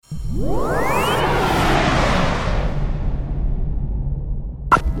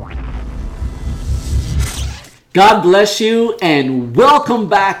God bless you and welcome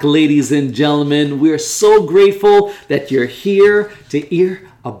back, ladies and gentlemen. We're so grateful that you're here to hear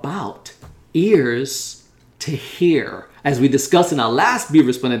about ears to hear. As we discussed in our last Be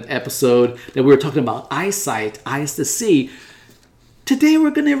Resplendent episode that we were talking about eyesight, eyes to see. Today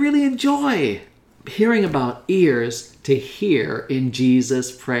we're going to really enjoy hearing about ears to hear in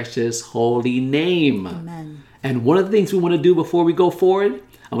Jesus' precious holy name. Amen. And one of the things we want to do before we go forward,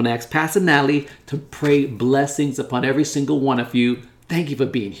 I want to ask Pastor Natalie to pray blessings upon every single one of you. Thank you for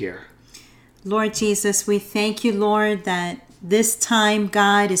being here. Lord Jesus, we thank you, Lord, that this time,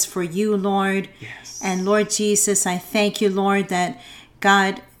 God, is for you, Lord. Yes. And Lord Jesus, I thank you, Lord, that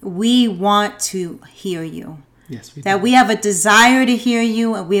God, we want to hear you. Yes, we That do. we have a desire to hear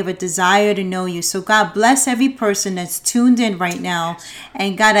you and we have a desire to know you. So God, bless every person that's tuned in right now.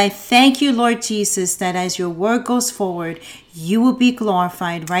 And God, I thank you, Lord Jesus, that as your word goes forward, you will be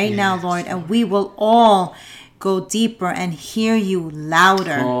glorified right now, Lord. And we will all go deeper and hear you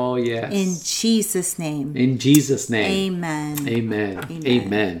louder. Oh, yes. In Jesus' name. In Jesus' name. Amen. Amen.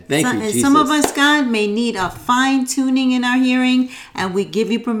 Amen. Thank you, And Jesus. some of us, God, may need a fine tuning in our hearing, and we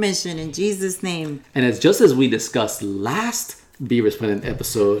give you permission in Jesus' name. And it's just as we discussed last Be Resplendent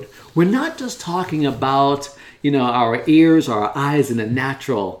episode, we're not just talking about, our ears or our eyes in the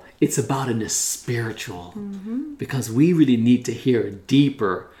natural. It's about in the spiritual. Mm-hmm. Because we really need to hear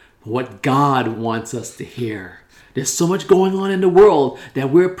deeper what God wants us to hear. There's so much going on in the world that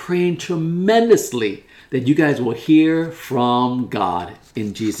we're praying tremendously that you guys will hear from God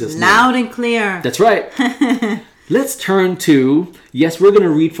in Jesus' name. Loud and clear. That's right. Let's turn to, we're going to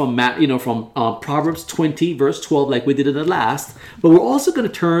read from Proverbs 20, verse 12, like we did in the last. But we're also going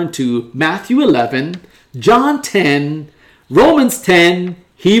to turn to Matthew 11, John 10, Romans 10,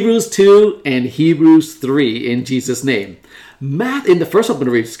 Hebrews 2, and Hebrews 3 in Jesus' name. In the first I'm going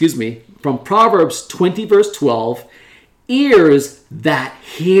to read, from Proverbs 20, verse 12, ears that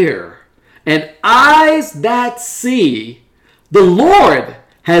hear and eyes that see, the Lord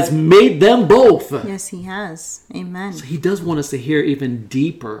has made them both. Yes, he has. Amen. So he does want us to hear even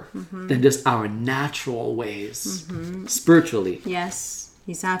deeper than just our natural ways, spiritually. Yes.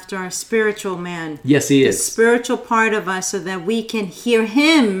 He's after our spiritual man. Yes, he The is. spiritual part of us so that we can hear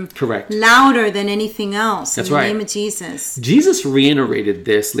him Correct. louder than anything else. That's in the right. name of Jesus. Jesus reiterated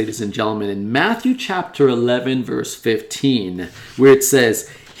this, ladies and gentlemen, in Matthew chapter 11, verse 15, where it says,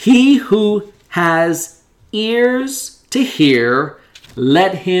 "He who has ears to hear,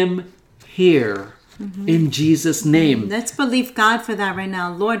 let him hear." In Jesus' name. Let's believe God for that right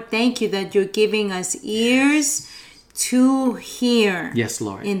now. Lord, thank you that you're giving us ears to hear. Yes,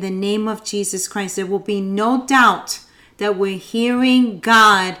 Lord. In the name of Jesus Christ, there will be no doubt that we're hearing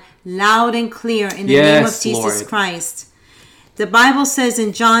God loud and clear in the name of Jesus Lord. Christ. The Bible says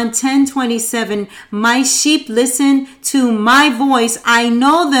in John 10:27, "My sheep listen to my voice. I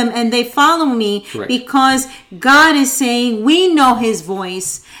know them and they follow me." Correct. Because God is saying we know his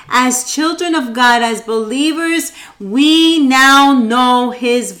voice. As children of God, as believers, we now know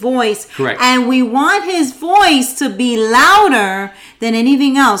his voice. Correct. And we want his voice to be louder than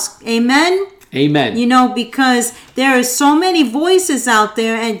anything else. Amen? Amen. Because there are so many voices out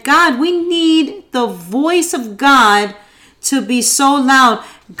there, and God, we need the voice of God to be so loud.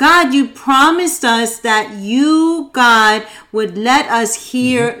 God, you promised us that you, God, would let us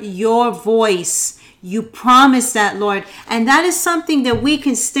hear your voice. You promised that, Lord. And that is something that we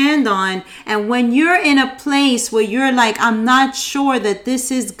can stand on. And when you're in a place where you're like, I'm not sure that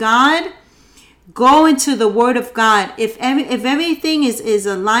this is God, go into the Word of God. If everything is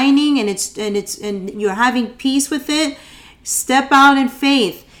aligning and you're having peace with it, step out in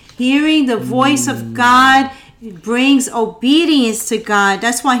faith. Hearing the voice of God brings obedience to God.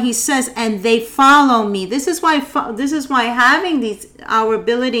 That's why he says, and they follow me. This is why having our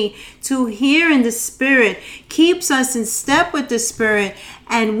ability to hear in the Spirit keeps us in step with the Spirit,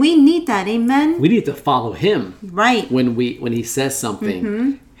 and we need that. Amen. We need to follow him. Right. When he says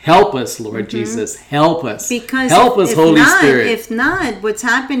something. Help us, Lord Jesus. Help us. Because help us, Holy Spirit. If not, what's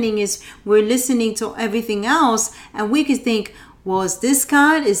happening is we're listening to everything else, and we can think, well, is this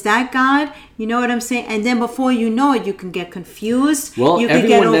God? Is that God? You know what I'm saying? And then before you know it, you can get confused. Well, you can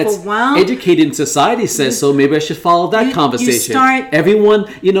get everyone that's overwhelmed. educated in society says so. Maybe I should follow that conversation. start- Everyone,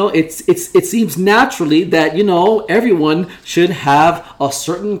 it seems naturally that everyone should have a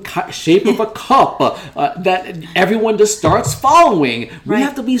certain shape of a cup that everyone just starts following. We Right.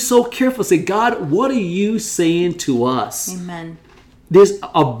 have to be so careful. Say, God, what are you saying to us? Amen. There's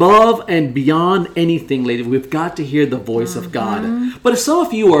above and beyond anything, ladies. We've got to hear the voice of God. But if some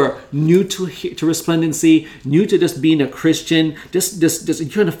of you are new to resplendency, new to just being a Christian, just you're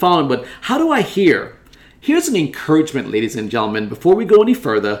trying to follow, but how do I hear? Here's an encouragement, ladies and gentlemen. Before we go any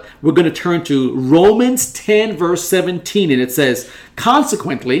further, we're going to turn to Romans 10, verse 17. And it says,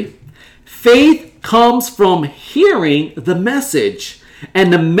 consequently, faith comes from hearing the message.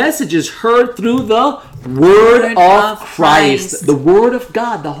 And the message is heard through the Word of Christ, the Word of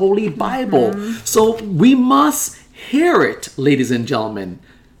God, the Holy Bible. So we must hear it, ladies and gentlemen.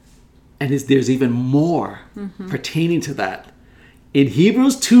 And there's even more pertaining to that. In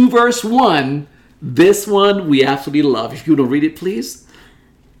Hebrews 2, verse 1, this one we absolutely love. If you don't read it, please.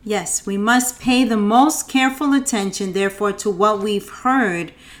 Yes, we must pay the most careful attention, therefore, to what we've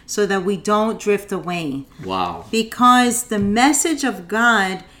heard so that we don't drift away. Wow. Because the message of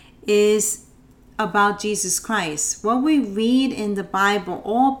God is about Jesus Christ. What we read in the Bible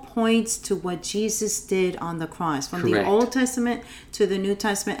all points to what Jesus did on the cross, from Correct. the Old Testament to the New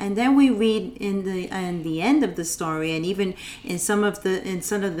Testament. And then we read in the end of the story, and even in some of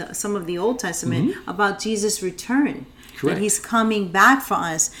the Old Testament, about Jesus' return. Correct. That he's coming back for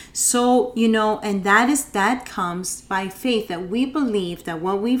us. So, and that comes by faith, that we believe that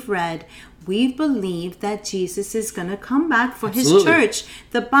what we've read, we believe that Jesus is going to come back for his church,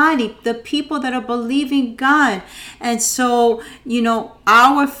 the body, the people that are believing God. And so,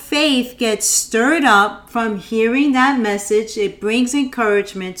 our faith gets stirred up from hearing that message. It brings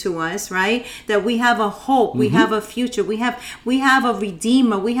encouragement to us, right? That we have a hope, we have a future, we have a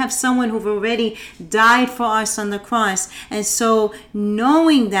redeemer, we have someone who've already died for us on the cross. And so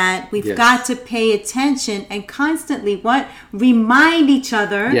knowing that, we've got to pay attention and constantly remind each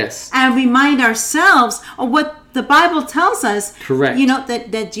other and remind ourselves of what the Bible tells us. Correct.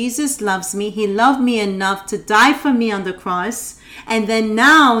 That Jesus loves me. He loved me enough to die for me on the cross. And then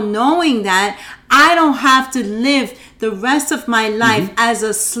now, knowing that, I don't have to live the rest of my life as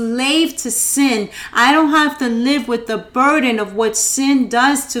a slave to sin. I don't have to live with the burden of what sin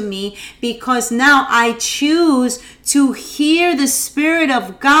does to me, because now I choose to hear the Spirit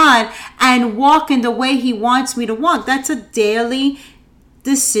of God and walk in the way he wants me to walk. That's a daily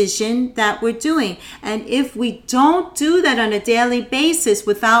decision that we're doing. And if we don't do that on a daily basis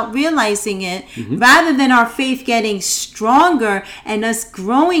without realizing it, rather than our faith getting stronger and us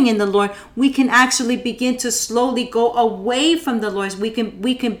growing in the Lord, we can actually begin to slowly go away from the Lord. We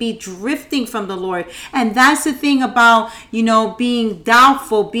can be drifting from the Lord. And that's the thing about, being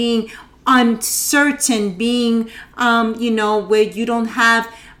doubtful, being uncertain, being where you don't have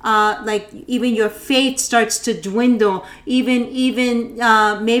even your faith starts to dwindle, even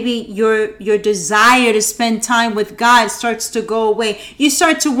maybe your desire to spend time with God starts to go away. You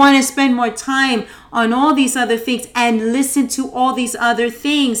start to want to spend more time on all these other things and listen to all these other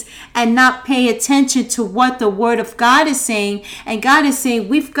things and not pay attention to what the Word of God is saying. And God is saying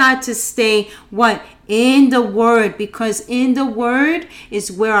we've got to stay in the Word, because in the Word is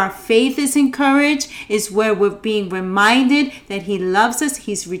where our faith is encouraged, is where we're being reminded that he loves us,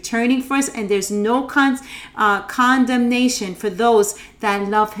 he's returning for us, and there's no condemnation for those that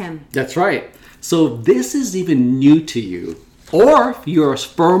love him. That's right. So this is even new to you, or if you're a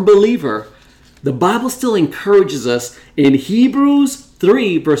firm believer, the Bible still encourages us. In Hebrews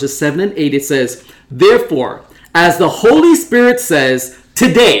 3 verses 7 and 8, it says, therefore, as the Holy Spirit says,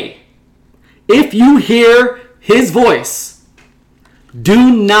 today, if you hear his voice,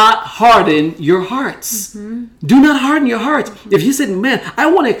 do not harden your hearts. Do not harden your hearts. If you said, man, I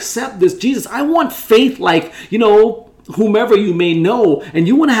want to accept this Jesus, I want faith like, whomever you may know, and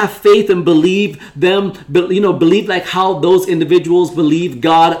you want to have faith and believe them, believe like how those individuals believe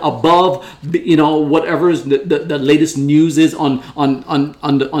God above, whatever is the latest news is on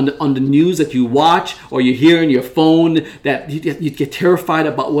the news that you watch or you hear in your phone, that you get terrified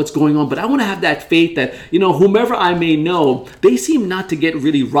about what's going on. But I want to have that faith that, whomever I may know, they seem not to get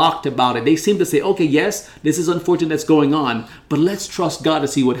really rocked about it. They seem to say, okay, yes, this is unfortunate that's going on, but let's trust God to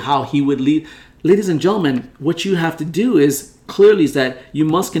see how he would lead. Ladies and gentlemen, what you have to do is that you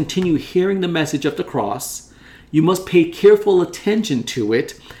must continue hearing the message of the cross. You must pay careful attention to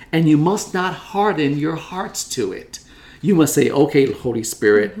it, and you must not harden your hearts to it. You must say, okay, Holy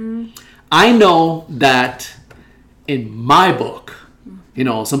Spirit, I know that in my book,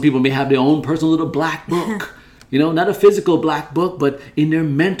 some people may have their own personal little black book, not a physical black book, but in their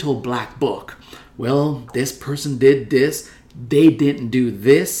mental black book. Well, this person did this. They didn't do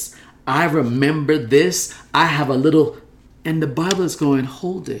this. I remember this. I have a little, and the Bible is going,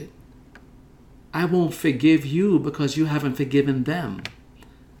 hold it. I won't forgive you because you haven't forgiven them.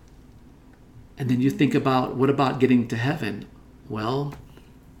 And then you think about, what about getting to heaven? Well,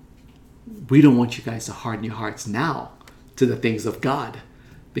 we don't want you guys to harden your hearts now to the things of God,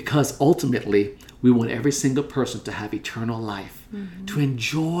 because ultimately We want every single person to have eternal life, to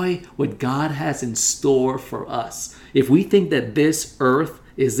enjoy what God has in store for us. If we think that this earth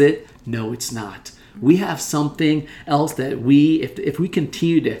is it, no, it's not. We have something else that if we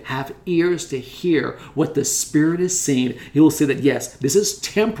continue to have ears to hear what the Spirit is saying, He will say that, yes, this is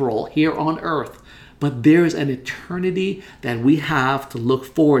temporal here on earth, but there is an eternity that we have to look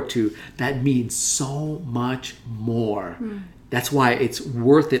forward to that means so much more. That's why it's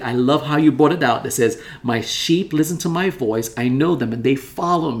worth it. I love how you brought it out. That says, my sheep listen to my voice. I know them and they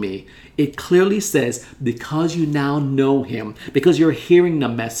follow me. It clearly says, because you now know Him, because you're hearing the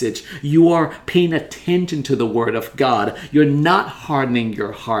message, you are paying attention to the Word of God, you're not hardening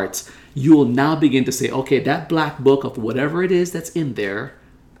your hearts. You will now begin to say, okay, that black book of whatever it is that's in there,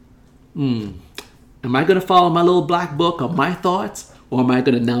 am I going to follow my little black book of my thoughts? Or am I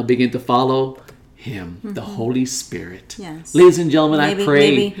going to now begin to follow Him, the Holy Spirit? Yes. Ladies and gentlemen, I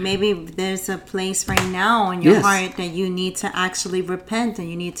pray. Maybe there's a place right now in your Yes. heart that you need to actually repent, and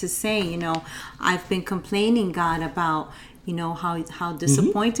you need to say, I've been complaining, God, about how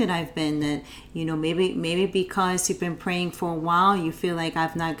disappointed I've been, that maybe because you've been praying for a while, you feel like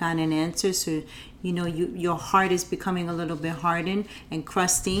I've not gotten an answer, so your heart is becoming a little bit hardened and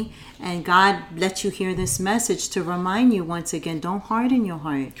crusty, and God let you hear this message to remind you once again, don't harden your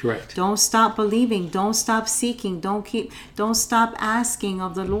heart. Correct. Don't stop believing, don't stop seeking, don't stop asking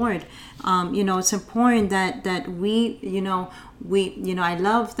of the Lord. It's important that we I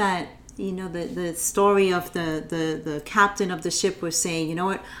love that the story of the captain of the ship was saying, you know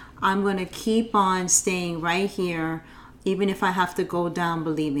what, I'm going to keep on staying right here, even if I have to go down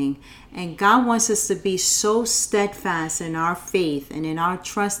believing. And God wants us to be so steadfast in our faith and in our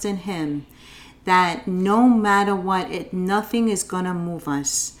trust in Him that no matter what, nothing is going to move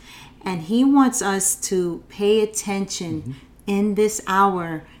us. And He wants us to pay attention in this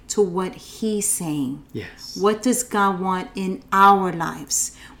hour to what He's saying. Yes. What does God want in our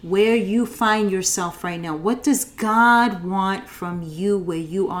lives? Where you find yourself right now. What does God want from you where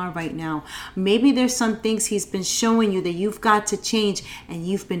you are right now? Maybe there's some things He's been showing you that you've got to change, and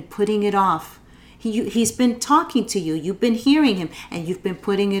you've been putting it off. He's been talking to you. You've been hearing Him, and you've been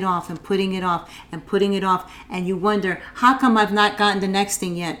putting it off and putting it off and putting it off. And you wonder, how come I've not gotten the next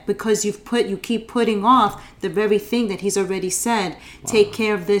thing yet? Because you keep putting off the very thing that He's already said. Wow. Take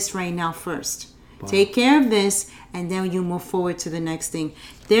care of this right now first. Wow. Take care of this, and then you move forward to the next thing.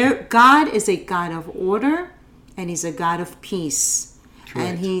 God is a God of order, and He's a God of peace.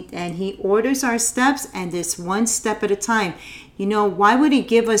 Correct. And he orders our steps, and it's one step at a time. Why would He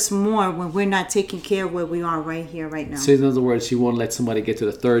give us more when we're not taking care of where we are right here, right now? So in other words, He won't let somebody get to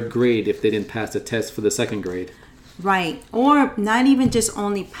the third grade if they didn't pass the test for the second grade. Right. Or not even just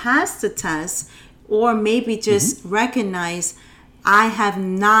only pass the test, or maybe just recognize, I have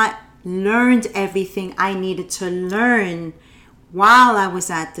not learned everything I needed to learn while I was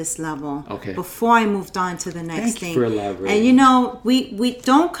at this level, before I moved on to the next thing. Thank you for elaborating. And we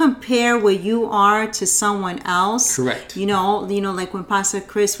don't compare where you are to someone else. Correct. Like when Pastor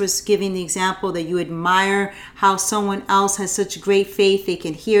Chris was giving the example that you admire how someone else has such great faith, they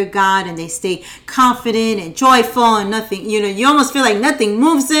can hear God and they stay confident and joyful, and nothing, you almost feel like nothing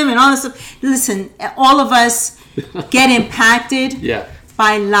moves them and all this stuff. Listen, all of us get impacted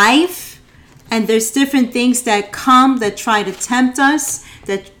by life. And there's different things that come that try to tempt us,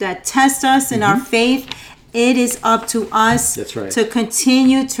 that test us in our faith. It is up to us to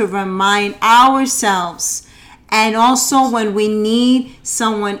continue to remind ourselves. And also when we need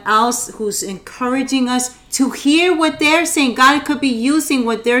someone else who's encouraging us, to hear what they're saying. God could be using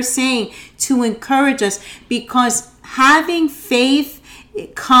what they're saying to encourage us, because having faith,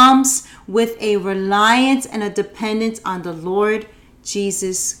 it comes with a reliance and a dependence on the Lord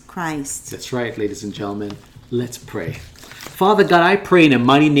Jesus Christ. That's right, ladies and gentlemen. Let's pray. Father God, I pray in the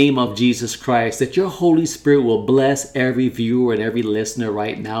mighty name of Jesus Christ that your Holy Spirit will bless every viewer and every listener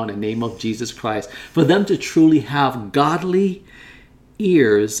right now in the name of Jesus Christ, for them to truly have godly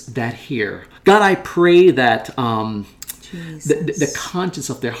ears that hear. God, I pray that the conscience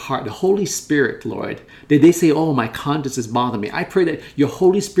of their heart, the Holy Spirit, Lord, that they say, oh, my conscience is bothering me. I pray that your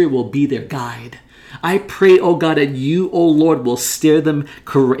Holy Spirit will be their guide. I pray, oh God, that you, oh Lord, will steer them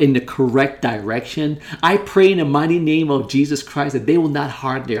in the correct direction. I pray in the mighty name of Jesus Christ that they will not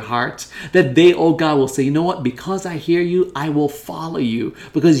harden their hearts, that they, oh God, will say, you know what, because I hear you, I will follow you,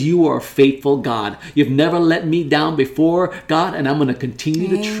 because you are a faithful God. You've never let me down before, God, and I'm going to continue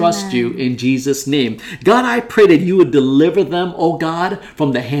to trust you in Jesus' name. God, I pray that you would deliver them, oh God,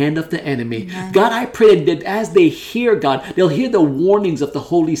 from the hand of the enemy. Amen. God, I pray that as they hear, God, they'll hear the warnings of the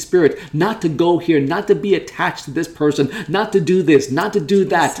Holy Spirit not to go here, not to be attached to this person, not to do this, not to do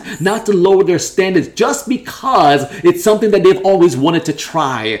that, not to lower their standards just because it's something that they've always wanted to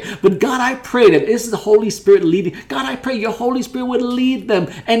try. But God, I pray that this is the Holy Spirit leading. God, I pray your Holy Spirit would lead them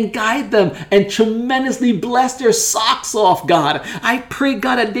and guide them and tremendously bless their socks off, God. I pray,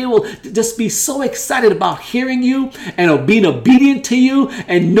 God, that they will just be so excited about hearing you and being obedient to you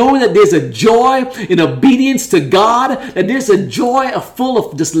and knowing that there's a joy in obedience to God, that there's a joy full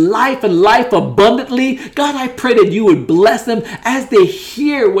of just life and life abundantly. God, I pray that you would bless them as they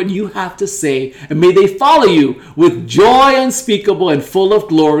hear what you have to say, and may they follow you with joy unspeakable and full of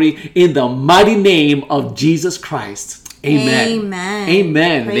glory in the mighty name of Jesus Christ. Amen. Amen.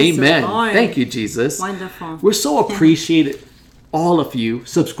 Amen. Praise Amen. the Lord. Thank you, Jesus. Wonderful. We're so appreciated all of you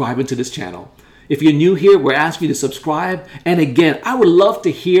subscribing to this channel. If you're new here, we're asking you to subscribe. And again, I would love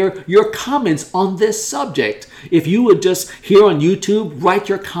to hear your comments on this subject. If you would just here on YouTube, write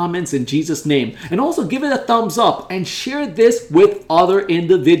your comments in Jesus' name. And also give it a thumbs up and share this with other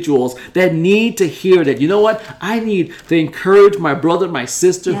individuals that need to hear that, you know what? I need to encourage my brother, my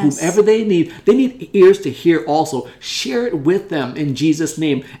sister, Yes. whomever they need. They need ears to hear also. Share it with them in Jesus'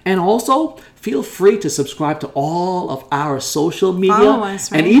 name. And also, feel free to subscribe to all of our social media. Follow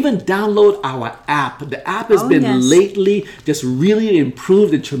us, right? And even download our app. The app has been yes. lately just really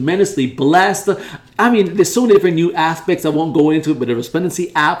improved and tremendously blessed. I mean, there's so many different new aspects. I won't go into it, but the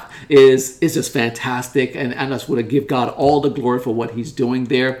Resplendency app is just fantastic. And I just want to give God all the glory for what he's doing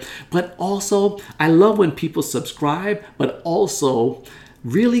there. But also, I love when people subscribe, but also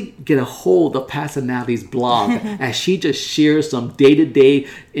really get a hold of Pastor Natalie's blog as she just shares some day-to-day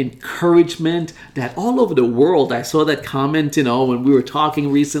encouragement that all over the world. I saw that comment, when we were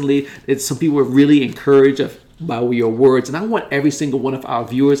talking recently, that some people were really encouraged by your words. And I want every single one of our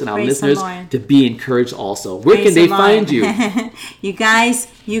viewers and our Praise the listeners Lord. to be encouraged also. Where Praise can they the Lord. find you? You guys,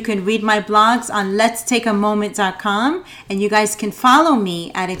 you can read my blogs on letstakeamoment.com, and you guys can follow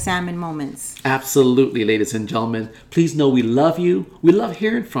me at Examine Moments. Absolutely, ladies and gentlemen. Please know we love you. We love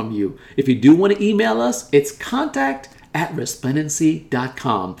hearing from you. If you do want to email us, it's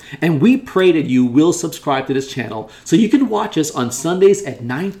contact@resplendency.com. And we pray that you will subscribe to this channel so you can watch us on Sundays at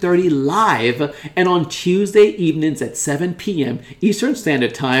 9:30 live and on Tuesday evenings at 7 p.m. Eastern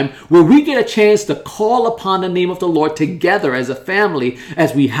Standard Time, where we get a chance to call upon the name of the Lord together as a family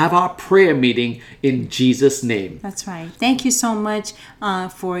as we have our prayer meeting in Jesus' name. That's right. Thank you so much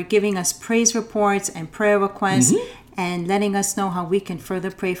for giving us praise reports and prayer requests. And letting us know how we can further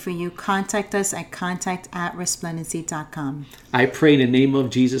pray for you. Contact us at contact@resplendency.com. I pray in the name of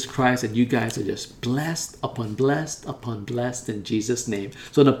Jesus Christ that you guys are just blessed upon blessed upon blessed in Jesus' name.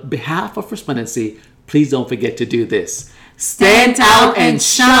 So on behalf of Resplendency, please don't forget to do this. Stand out and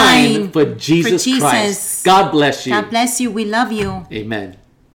shine for Jesus Christ. God bless you. God bless you. We love you. Amen.